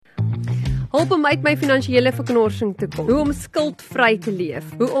Hulp om uit my finansiële verknorsing te kom. Hoe om skuldvry te leef.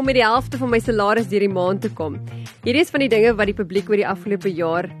 Hoe om met die helfte van my salaris deur die maand te kom. Hierdie is van die dinge wat die publiek oor die afgelope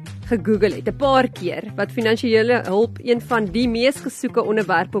jaar gegoogel het. 'n Paar keer wat finansiële hulp een van die mees gesoeke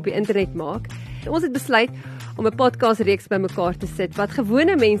onderwerpe op die internet maak. Ons het besluit om 'n podcast-reeks bymekaar te sit wat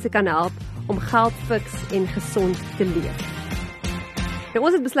gewone mense kan help om geldfiks en gesond te leef. Nou,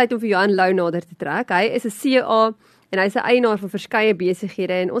 ons het besluit om vir Johann Louw nader te trek. Hy is 'n CA en hy is 'n eienaar van verskeie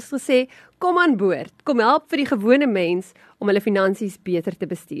besighede en ons het gesê, kom aan boord, kom help vir die gewone mens om hulle finansies beter te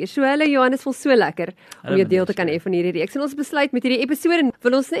bestuur. So hulle Johann, is vol so lekker om jou deel te kan hê van hierdie reeks. En ons besluit met hierdie episode,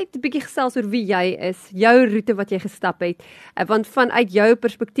 wil ons net 'n bietjie gesels oor wie jy is, jou roete wat jy gestap het, want vanuit jou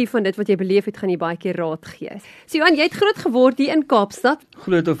perspektief van dit wat jy beleef het, gaan jy baie keer raad gee. So Johann, jy het groot geword hier in Kaapstad.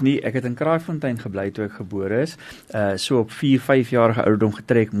 Glo dit of nie, ek het in Kraaifontein gebly toe ek gebore is, so op 4-5 jarige ouderdom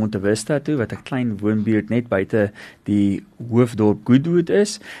getrek Montevista toe, wat 'n klein woonbuurt net buite die hoofdorp Goodwood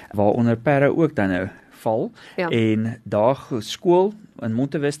is, waaronder Perre ook dan nou val, ja. En daar skool in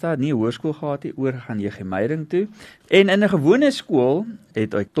Montevista, nie 'n hoërskool gehad nie, oorgegaan Jegemeiring toe, en in 'n gewone skool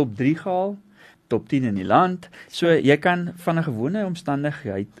het ek top 3 gehaal, top 10 in die land, so jy kan van 'n gewone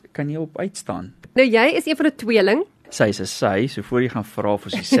omstandigheid, kan jy op uitstaan. Nou jy is een van 'n tweeling. Sy is 'n sy, so voor jy gaan vra of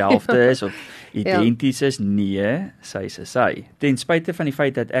sy dieselfde is, of identies is, nee, sy is 'n sy. Ten spyte van die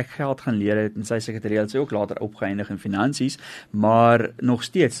feit dat ek geld gaan leer het, en sy sekretariaat sy ook later opgeëindig in finansies, maar nog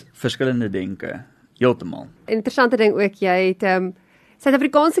steeds verskillende denke. Heeltemal. Interessante ding ook, jy het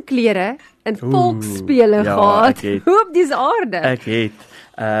Suid-Afrikaanse klere in volksspele gehad. Hoe op die aarde? Ek het,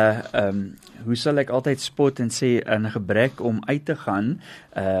 hoe sal ek altyd spot en sê, in gebrek om uit te gaan,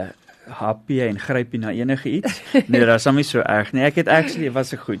 happie en grypie na enige iets. Nee, dat is nie so erg nie. Ek het actually,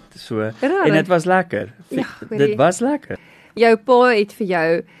 was goed. So, en dit was lekker. Ja, dit was lekker. Jou pa het vir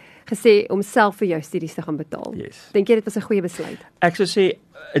jou gesê om self vir jou studies te gaan betaal. Yes. Dink jy dit was 'n goeie besluit? Ek sou sê,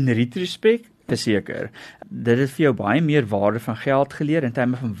 in retrospect, verseker, dit het vir jou baie meer waarde van geld geleer in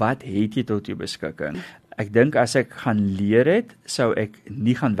terme van wat het jy tot jou beskikking. Ek dink as ek gaan leer het, sou ek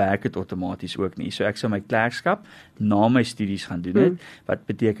nie gaan werk het outomaties ook nie. So ek sou my klerkskap na my studies gaan doen het, wat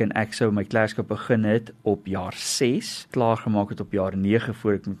beteken ek sou my klerkskap begin het op jaar 6, klaargemaak het op jaar 9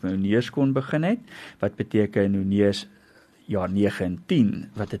 voor ek met my honeurs kon begin het, wat beteken honeurs jaar 9 en 10,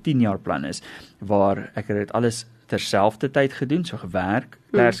 wat 'n 10-jaar plan is, waar ek het alles terselfdertyd gedoen, so gewerk,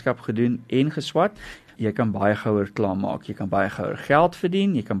 klerkskap gedoen en geswat. Jy kan baie gouer klaarmaak, jy kan baie gouer geld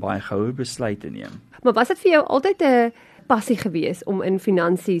verdien, jy kan baie gouer besluite neem. Maar was dit vir jou altyd 'n passie gewees om in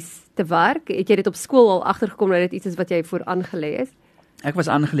finansies te werk? Het jy dit op skool al agtergekom dat dit iets is wat jy voor aangelê is? Ek was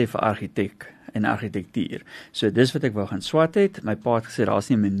aangelê vir argitek en argitektuur. So dis wat ek wou gaan swat het. My pa het gesê daar's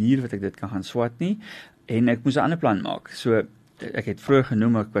nie 'n manier wat ek dit kan gaan swat nie, en ek moes 'n ander plan maak. So ek het vroeër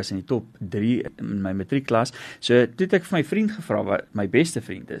genoem, ek was in die top 3 in my matriekklas, so toe het ek vir my vriend gevra, wat my beste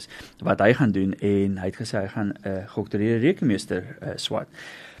vriend is, wat hy gaan doen, en hy het gesê, hy gaan 'n geoktrooieerde rekenmeester swat.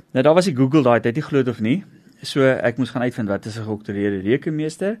 Nou daar was die Google daai tyd, nie glo dit of nie, so ek moes gaan uitvind, wat is 'n geoktrooieerde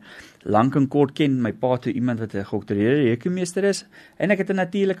rekenmeester, lank en kort ken my pa toe iemand wat 'n geoktrooieerde rekenmeester is, en ek het 'n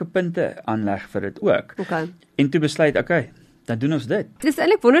natuurlike punte aanleg vir dit ook, en toe besluit, dan doen ons dit. Dit is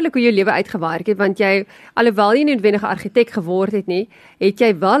eintlik wonderlik hoe jou lewe uitgewerk het, want jy, alhoewel jy nie noodwendig 'n argitek geword het nie, het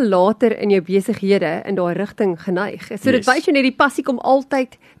jy wel later in jou besighede in daai rigting geneig. So dit wys jou net die passie kom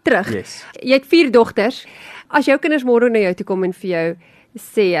altyd terug. Jy het 4 dogters. As jou kinders môre na jou toe kom en vir jou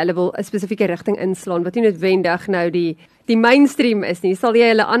sê hulle wil 'n spesifieke rigting inslaan, wat nie noodwendig nou die mainstream is nie, sal jy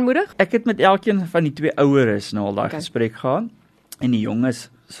hulle aanmoedig? Ek het met elkeen van die 2 oueres nou al daai gesprek gehad, en die jonges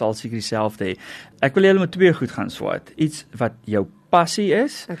sal seker dieselfde hê. Ek wil julle met 2 goed gaan swat. Iets wat jou passie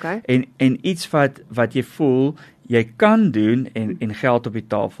is, en iets wat jy voel jy kan doen en geld op die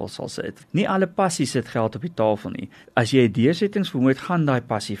tafel sal sit. Nie alle passie sit geld op die tafel nie. As jy 'n deursettingsvermoë het, gaan daai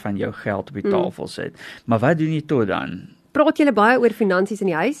passie van jou geld op die tafel sit. Maar wat doen jy tot dan? Praat julle baie oor finansies in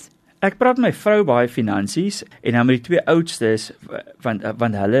die huis? Ek praat met my vrou baie finansies, en dan met die 2 oudstes,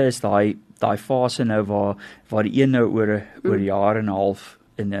 want hulle is daai fase nou waar die een nou oor jaar en 'n half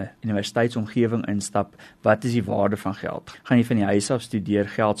in 'n universiteitsomgewing instap. Wat is die waarde van geld? Gaan jy van die huis af studeer,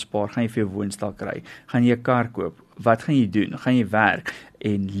 geld spaar, gaan jy vir jou woonstel kry, gaan jy 'n kar koop, wat gaan jy doen? Gaan jy werk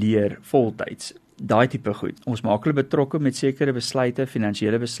en leer voltyds? Daai tipe goed. Ons maak hulle betrokke met sekere besluite,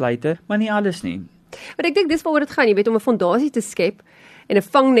 finansiële besluite, maar nie alles nie. Maar ek dink dis waaroor dit gaan, jy weet, om 'n fondasie te skep en 'n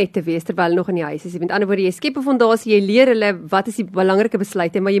vangnet te wees terwyl hulle nog in die huis is. Met ander woorde, jy skep 'n fondasie, jy leer hulle wat is die belangrike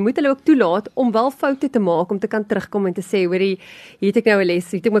besluite, maar jy moet hulle ook toelaat om wel foute te maak, om te kan terugkom en te sê, hoorie, hier het ek nou 'n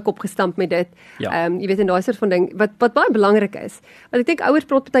les, hier het ek my kop gestamp met dit. Jy weet, en daai soort van ding wat baie belangrik is. Want ek dink ouers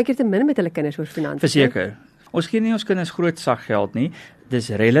praat baie keer te min met hulle kinders oor finansies. Verseker. Ons gee nie ons kinders groot sakgeld nie. Dis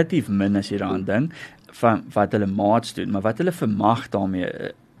relatief min as jy daaraan dink van wat hulle maats doen, maar wat hulle vermag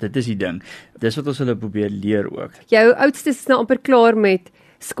daarmee Dit is die ding. Dis wat ons hulle probeer leer ook. Jou oudste is nou amper klaar met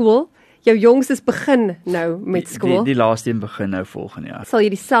skool. Jou jongstes begin nou met skool. Die laaste een begin nou volgende jaar. Sal jy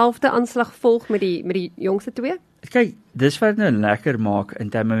dieselfde aanslag volg met die jongste twee? Kyk, dis wat nou lekker maak in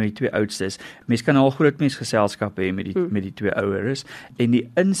terme met die twee oudstes. Mens kan al groot mens geselskap hê met die twee ouers en die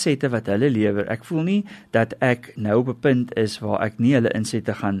insette wat hulle lewer. Ek voel nie dat ek nou op 'n punt is waar ek nie hulle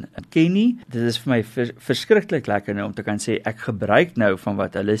insette gaan ken nie. Dit is vir my verskriklik lekker nou om te kan sê ek gebruik nou van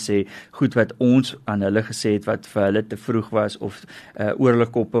wat hulle sê, goed wat ons aan hulle gesê het wat vir hulle te vroeg was of oor hulle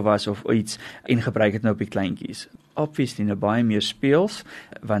koppe was of iets en gebruik dit nou op die kleintjies. Obviously nou baie meer speels,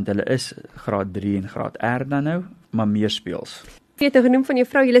 want hulle is graad 3 en graad R dan nou, maar meer speels. Jy het nou genoem van jou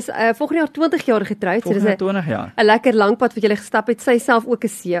vrou, julle is volgende jaar 20 jaar getroud, so dis 20 jaar. 'n lekker lang pad wat julle gestap het, sy self ook 'n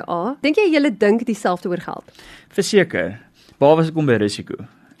CA. Dink jy julle dink dieselfde oor geld? Verseker, behalwe as ek kom by risiko.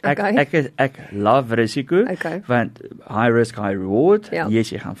 Ek love risiko, want high risk, high reward,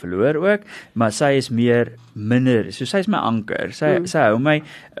 yes, jy gaan verloor ook, maar sy is minder, so sy is my anker, sy hou my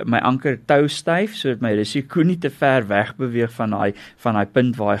anker tou styf, so dat my risiko nie te ver weg beweeg van die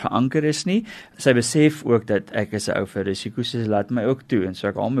punt waar hy geanker is nie. Sy besef ook dat ek is 'n ou vir risiko, so sy laat my ook toe, en so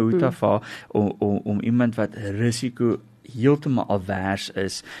ek al my hoed afhaal om iemand wat risiko heeltemal alwers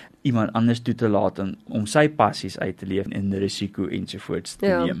is, iemand anders toe te laat om sy passies uit te leef en risiko ensovoorts te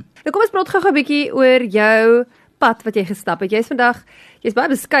neem. Nou kom ons praat gou 'n bietjie oor jou pad wat jy gestap het. Jy's baie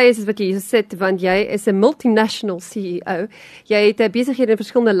beskeie soos wat jy hier sit, want jy is 'n multinational CEO. Jy het besighede in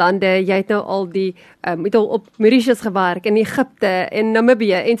verskillende lande. Jy het nou al het al op Mauritius gewerk, in Egipte, in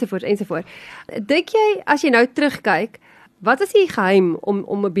Namibië ensovoorts. Dink jy as jy nou terugkyk, wat is die geheim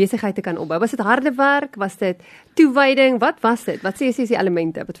om 'n besigheid te kan opbou? Was dit harde werk? Was dit toewyding? Wat was dit? Wat sê jy is die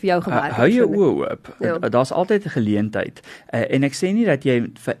elemente wat vir jou gewerk het? Hou jou oë oop. Daar's altyd 'n geleentheid. En ek sê nie dat jy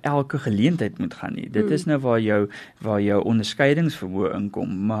vir elke geleentheid moet gaan nie. Dit is nou waar jou onderskeidingsvermoë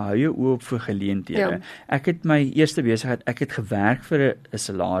inkom, maar hou jou oë op vir geleenthede. Ek het my eerste besigheid, ek het gewerk vir 'n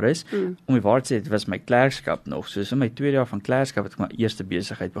salaris. Om die waarheid te sê, dit was my klerkskap nog. So in my tweede jaar van klerkskap het ek my eerste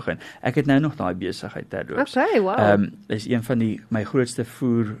besigheid begin. Ek het nou nog daai besigheid terloops. Okay, wow. Is een van my grootste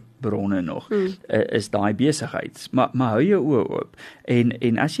voerbronne nog, is daai besigheid. Maar hou jou oë oop.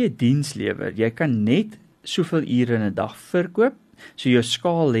 En as jy 'n diens lewer, jy kan net soveel ure in 'n dag verkoop, so jou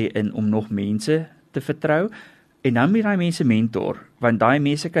skaal lê in om nog mense te vertrou, en dan moet daai mense mentor, want daai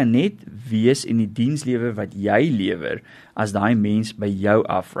mense kan net wees in die diens lewer wat jy lewer, as daai mens by jou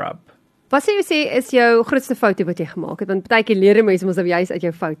afrap. Wat sê jy is jou grootste foute wat jy gemaak het? Want baie keer leer mense mos nou juist uit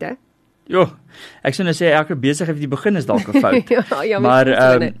jou foute. Ja, ek sou nou sê elke besigheid wat jy begin is dalk 'n fout.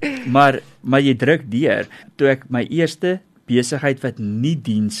 maar jy druk deur. Toe ek my eerste besigheid wat nie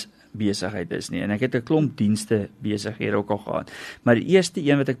diensbesigheid is nie, en ek het 'n klomp dienste besighede ook al gehad, maar die eerste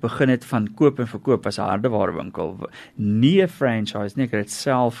een wat ek begin het van koop en verkoop was 'n hardewarewinkel, nie 'n franchise nie. Ek het dit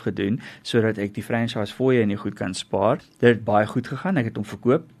self gedoen sodat ek die franchise fooie en die goed kan spaar. Dit het baie goed gegaan. Ek het hom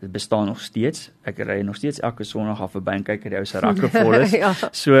verkoop. Dit bestaan nog steeds. Ek ry nog steeds elke Sondag af verby en kyk dat die ou se rakke vol is.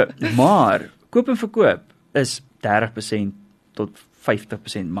 So, maar koop en verkoop is 30% tot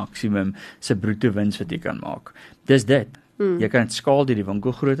 50% maksimum se bruto wins wat jy kan maak. Dis dit. Jy kan dit skaal deur die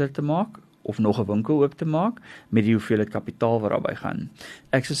winkel groter te maak of nog 'n winkel oop te maak met die hoeveelheid kapitaal wat daarbey gaan.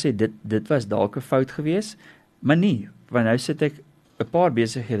 Ek sou sê dit was dalk 'n fout geweest, maar nie, want nou sit ek 'n paar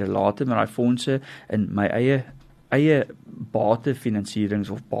besighede later met daai fondse in my eie batefinansierings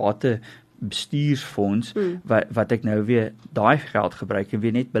of bestuursfonds wat ek nou weer daai geld gebruik en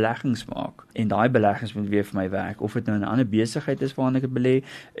weer net beleggings maak. En daai beleggings moet weer vir my werk, of dit nou 'n ander besigheid is waarna ek dit belê,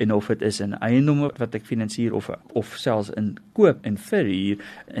 en of dit is in eiendomme wat ek finansier of selfs in koop en verhuur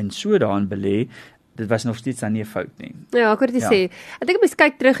en so daarin belê. Dit was nog steeds dan nie 'n fout nie. Ja, ek hoor dit sê. Ek dink mens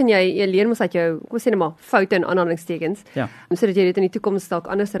kyk terug en jy leer mos uit jou, kom ons sê net maar, foute in aanhalingstekens. Sodat jy dit in die toekoms dalk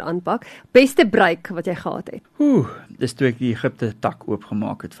anderster aanpak. Beste breek wat jy gehad het. Dis toe ek die Egipte tak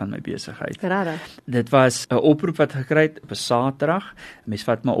oopgemaak het van my besigheid. Regtig. Dit was 'n oproep wat gekry het op 'n Saterdag. Mens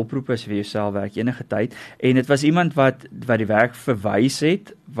vat maar oproepe as jy vir jouself werk enige tyd, en dit was iemand wat die werk verwys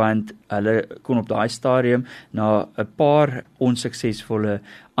het, want hulle kon op daai stadium na 'n paar onsuksesvolle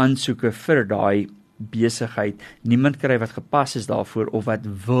aansoeke vir daai besigheid niemand kry wat gepas is daarvoor of wat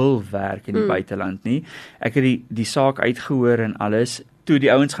wil werk in die buiteland nie. Ek het die saak uitgehoor en alles. Toe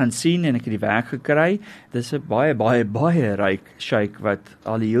die ouens gaan sien en ek het die werk gekry. Dis 'n baie ryk sheik wat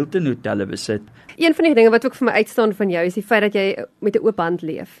al die Hilton hotelle besit. Een van die dinge wat ook vir my uitstaan van jou is die feit dat jy met 'n oop hand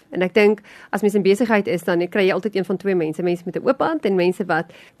leef. En ek dink as mens in besigheid is, dan kry jy altyd een van twee mense met 'n oop hand en mense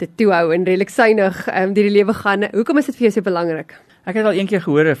wat dit toehou en redelik suinig deur die lewe gaan. Hoekom is dit vir jou so belangrik? Ek het al een keer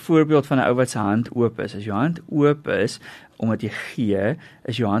gehoor 'n voorbeeld van 'n ou wat sy hand oop is. As jou hand oop is omdat jy gee,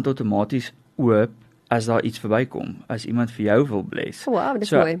 is jou hand outomaties oop as daar iets verbykom, as iemand vir jou wil bless. Wow,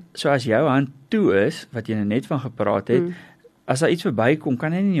 dis mooi. So as jou hand toe is, wat jy net van gepraat het, as daar iets verbykom,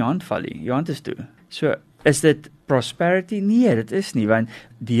 kan jy nie in jou hand val nie. Jou hand is toe. So, is dit prosperity? Nee, dit is nie, want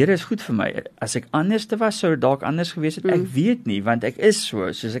die Here is goed vir my. As ek anders te was, sou dit dalk anders gewees het. Ek weet nie, want ek is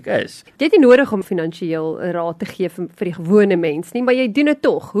soos ek is. Jy het nie nodig om finansiëel raad te gee vir die gewone mens nie, maar jy doen dit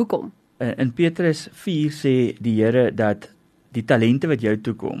tog. Hoekom? In Petrus 4 sê die Here dat die talente wat jou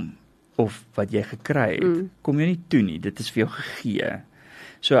toekom, of wat jy gekry het, kom jou nie toe nie, dit is vir jou gegee.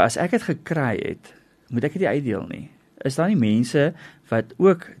 So as ek het gekry het, moet ek dit nie uitdeel nie. Is daar nie mense wat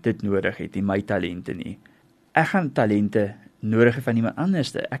ook dit nodig het, nie my talente nie. Ek gaan talente nodig hê van iemand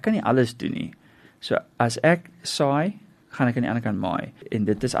anders. Ek kan nie alles doen nie. So as ek saai, gaan ek aan die ander kant maai. En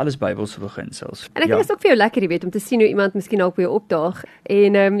dit is alles Bybelse beginsels. En ek dink dit is ook vir jou lekker, jy weet, om te sien hoe iemand miskien dalk by jou opdaag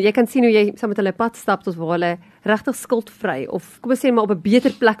en jy kan sien hoe jy saam met hulle pad stap tot waar hulle regtig skuldvry of kom ons sê maar op 'n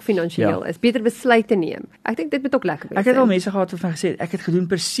beter plek finansiëel is, beter besluite neem. Ek dink dit moet ook lekker wees. Ek het al mense gehad wat van gesê het, ek het gedoen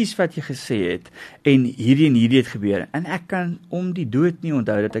presies wat jy gesê het en hierdie het gebeur en ek kan om die dood nie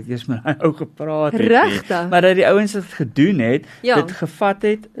onthou dat ek eers met hy ou gepraat het nie. Maar dat die ouens dit gedoen het, dit gevat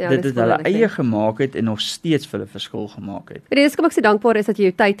het, dit het hulle eie gemaak het en nog steeds vir hulle verskil gemaak het. En dis kom ek so dankbaar is dat jy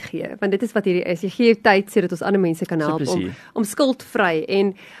jou tyd gee, want dit is wat hierdie is. Jy gee jou tyd sodat ons ander mense kan help om skuldvry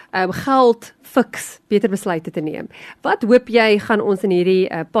en geldfiks beter besluite te neem. Wat hoop jy gaan ons in hierdie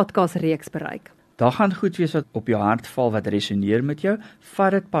podcast-reeks bereik? Daar gaan goed wees wat op jou hart val, wat resoneer met jou,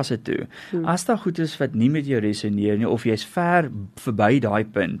 vat dit pas dit toe. As daar goed is wat nie met jou resoneer nie, of jy's ver verby daai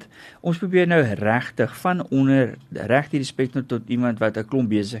punt, ons probeer nou regtig van onder, reg die respek tot iemand wat 'n klomp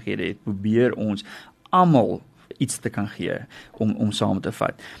besighede het, probeer ons almal iets te kan gee, om saam te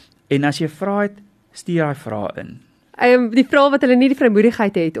vat. En as jy vra het, stuur daai vrae in. Die vrae wat hulle nie die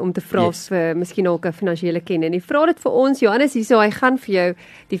vrymoedigheid het om te vra vir miskien ook 'n finansiële kenner. En die vra dit vir ons, Johannes hierso, hy gaan vir jou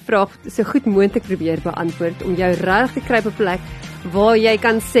die vraag so goed moontlik probeer beantwoord om jou reg te kry op 'n plek waar jy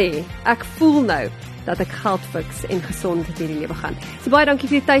kan sê, ek voel nou dat ek geldfiks en gesond in hierdie lewe gaan. So baie dankie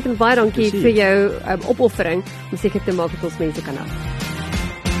vir die tyd en baie dankie vir jou opoffering om seker te maak dat ons mense kan help.